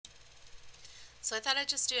So I thought I'd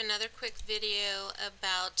just do another quick video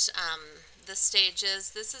about the stages.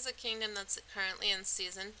 This is a kingdom that's currently in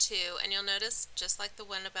Season 2, and you'll notice, just like the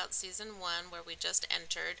one about Season 1, where we just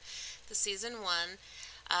entered the Season 1,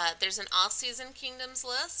 there's an all-season kingdoms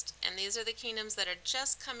list, and these are the kingdoms that are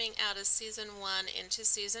just coming out of Season 1 into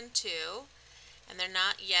Season 2, and they're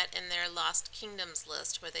not yet in their Lost Kingdoms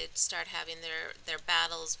list, where they start having their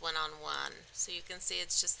battles one-on-one. So you can see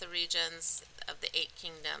it's just the regions of the 8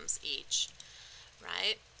 kingdoms each.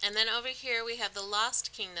 Right? And then over here we have the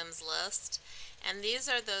Lost Kingdoms list, and these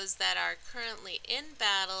are those that are currently in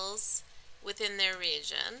battles within their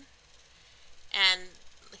region. And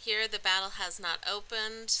here the battle has not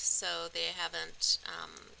opened, so they haven't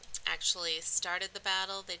actually started the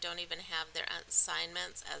battle. They don't even have their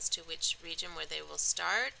assignments as to which region where they will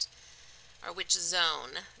start, or which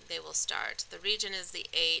zone they will start. The region is the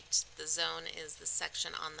 8, the zone is the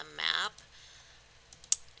section on the map.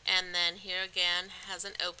 And then here again,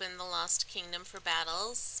 hasn't opened the Lost Kingdom for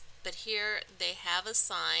battles, but here they have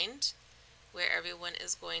assigned where everyone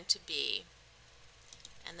is going to be.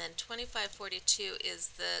 And then 2542 is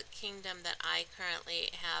the kingdom that I currently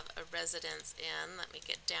have a residence in. Let me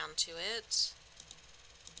get down to it.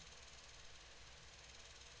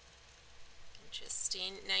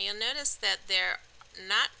 Interesting. Now you'll notice that they're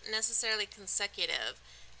not necessarily consecutive.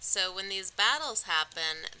 So when these battles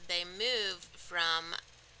happen, they move from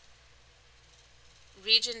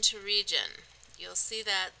region to region. You'll see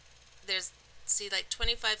that like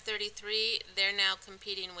 2533, they're now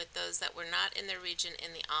competing with those that were not in their region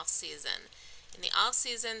in the off season. In the off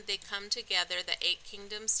season, they come together, the 8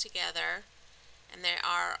 kingdoms together, and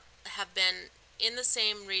have been in the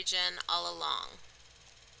same region all along.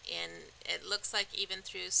 And it looks like even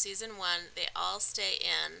through Season 1, they all stay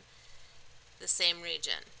in the same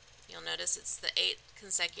region. You'll notice it's the 8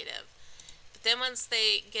 consecutive. Then once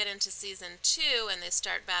they get into Season 2 and they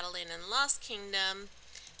start battling in Lost Kingdom,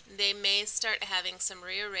 they may start having some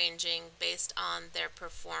rearranging based on their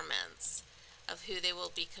performance of who they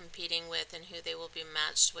will be competing with and who they will be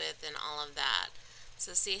matched with and all of that.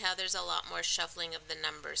 So see how there's a lot more shuffling of the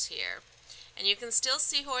numbers here. And you can still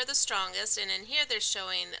see who are the strongest, and in here they're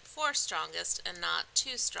showing 4 strongest and not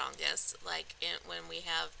 2 strongest, like when we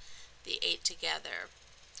have the 8 together.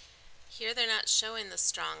 Here they're not showing the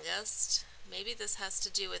strongest. Maybe this has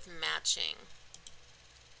to do with matching.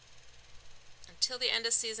 Until the end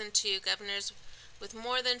of Season 2, governors with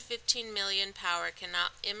more than 15 million power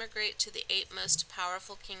cannot immigrate to the 8 most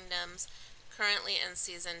powerful kingdoms currently in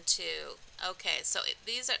Season 2. Okay, so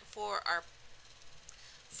these are 4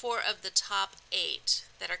 of the top 8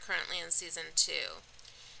 that are currently in Season 2.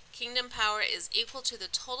 Kingdom power is equal to the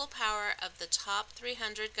total power of the top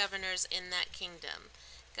 300 governors in that kingdom.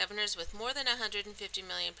 Governors with more than 150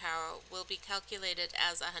 million power will be calculated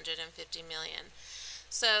as 150 million.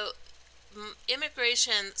 So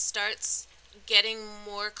immigration starts getting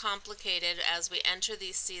more complicated as we enter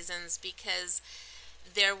these seasons, because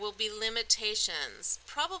there will be limitations,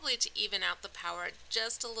 probably to even out the power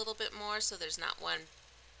just a little bit more, so there's not one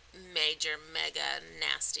major, mega,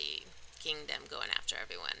 nasty kingdom going after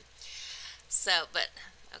everyone. So, but,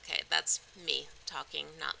 okay, that's me talking,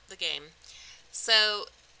 not the game. So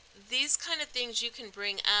these kind of things you can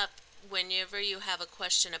bring up whenever you have a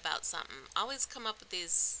question about something. Always come up with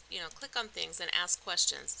these, click on things and ask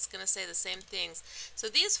questions. It's going to say the same things. So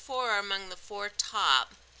these 4 are among the 4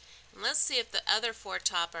 top. And let's see if the other 4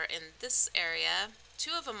 top are in this area.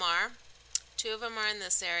 2 of them are. 2 of them are in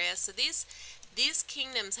this area. So these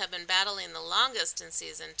kingdoms have been battling the longest in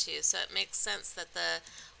Season 2, so it makes sense that the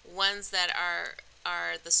ones that are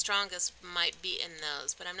the strongest might be in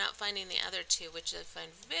those, but I'm not finding the other 2, which I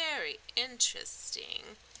find very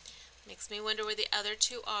interesting. Makes me wonder where the other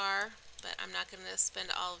 2 are, but I'm not going to spend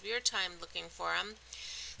all of your time looking for them.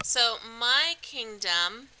 So my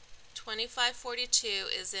kingdom, 2542,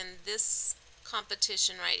 is in this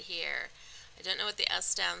competition right here. I don't know what the S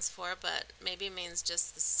stands for, but maybe it means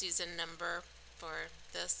just the season number for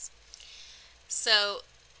this. So,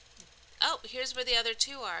 oh, here's where the other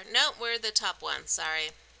 2 are. No, we're the top one,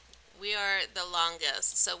 sorry. We are the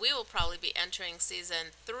longest, so we will probably be entering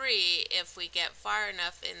Season 3 if we get far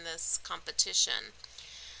enough in this competition.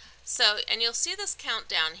 So, and you'll see this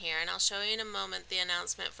countdown here, and I'll show you in a moment the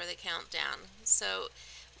announcement for the countdown. So,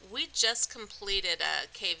 we just completed a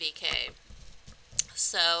KVK.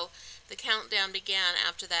 So, the countdown began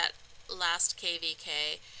after that last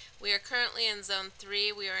KVK. We are currently in Zone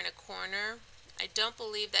 3. We are in a corner. I don't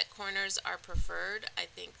believe that corners are preferred. I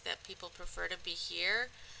think that people prefer to be here.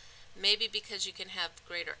 Maybe because you can have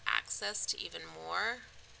greater access to even more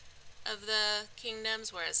of the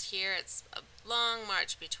kingdoms, whereas here it's long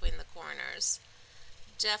march between the corners.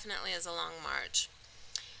 Definitely is a long march.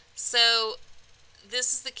 So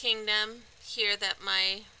this is the kingdom here that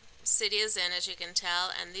my city is in, as you can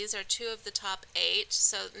tell, and these are 2 of the top 8,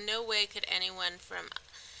 so no way could anyone from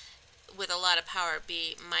with a lot of power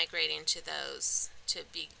be migrating to those, to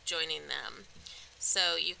be joining them.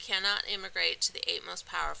 So you cannot immigrate to the 8 most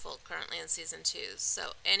powerful currently in season 2.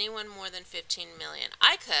 So anyone more than 15 million.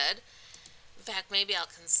 I could. In fact, maybe I'll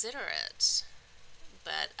consider it.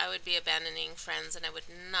 But I would be abandoning friends, and I would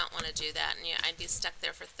not want to do that. And I'd be stuck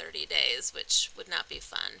there for 30 days, which would not be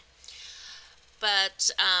fun.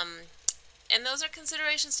 But, and those are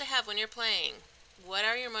considerations to have when you're playing. What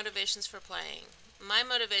are your motivations for playing? My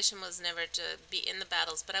motivation was never to be in the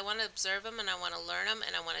battles, but I want to observe them, and I want to learn them,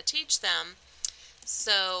 and I want to teach them.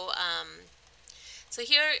 So, so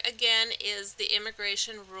here again is the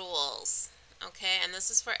immigration rules, okay, and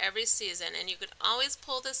this is for every season, and you can always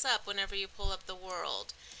pull this up whenever you pull up the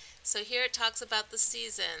world. So here it talks about the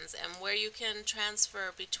seasons and where you can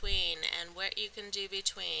transfer between and what you can do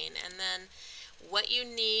between, and then what you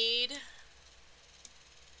need.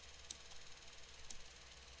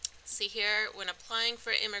 See here, when applying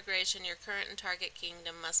for immigration, your current and target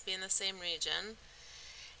kingdom must be in the same region.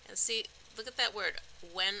 And see, look at that word,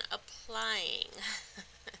 when applying.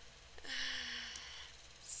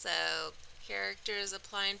 So, characters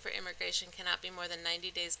applying for immigration cannot be more than 90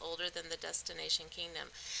 days older than the destination kingdom.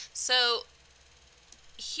 So,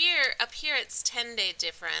 here, up here it's 10-day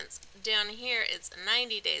difference. Down here it's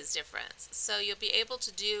 90 days difference. So you'll be able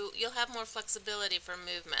to do, you'll have more flexibility for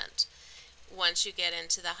movement once you get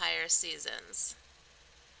into the higher seasons.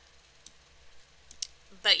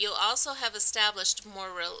 But you'll also have established more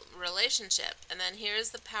relationship. And then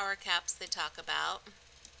here's the power caps they talk about.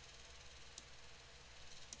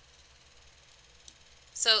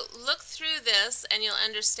 So look through this and you'll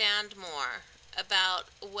understand more about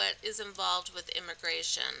what is involved with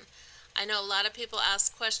immigration. I know a lot of people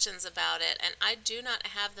ask questions about it, and I do not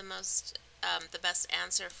have the best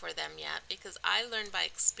answer for them yet, because I learned by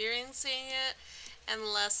experiencing it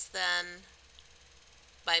and less than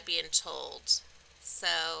by being told.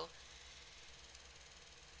 So,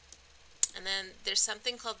 and then there's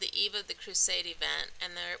something called the Eve of the Crusade event,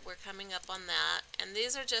 and we're coming up on that. And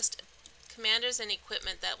these are just commanders and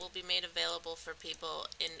equipment that will be made available for people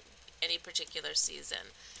in any particular season.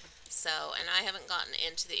 So, and I haven't gotten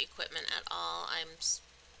into the equipment at all. I'm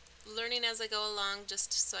learning as I go along,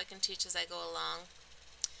 just so I can teach as I go along.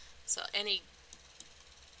 So any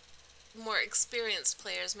more experienced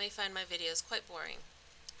players may find my videos quite boring.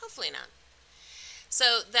 Hopefully not.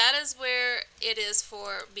 So that is where it is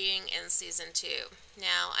for being in Season 2.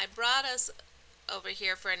 Now, I brought us over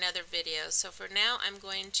here for another video, so for now I'm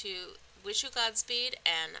going to wish you Godspeed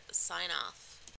and sign off.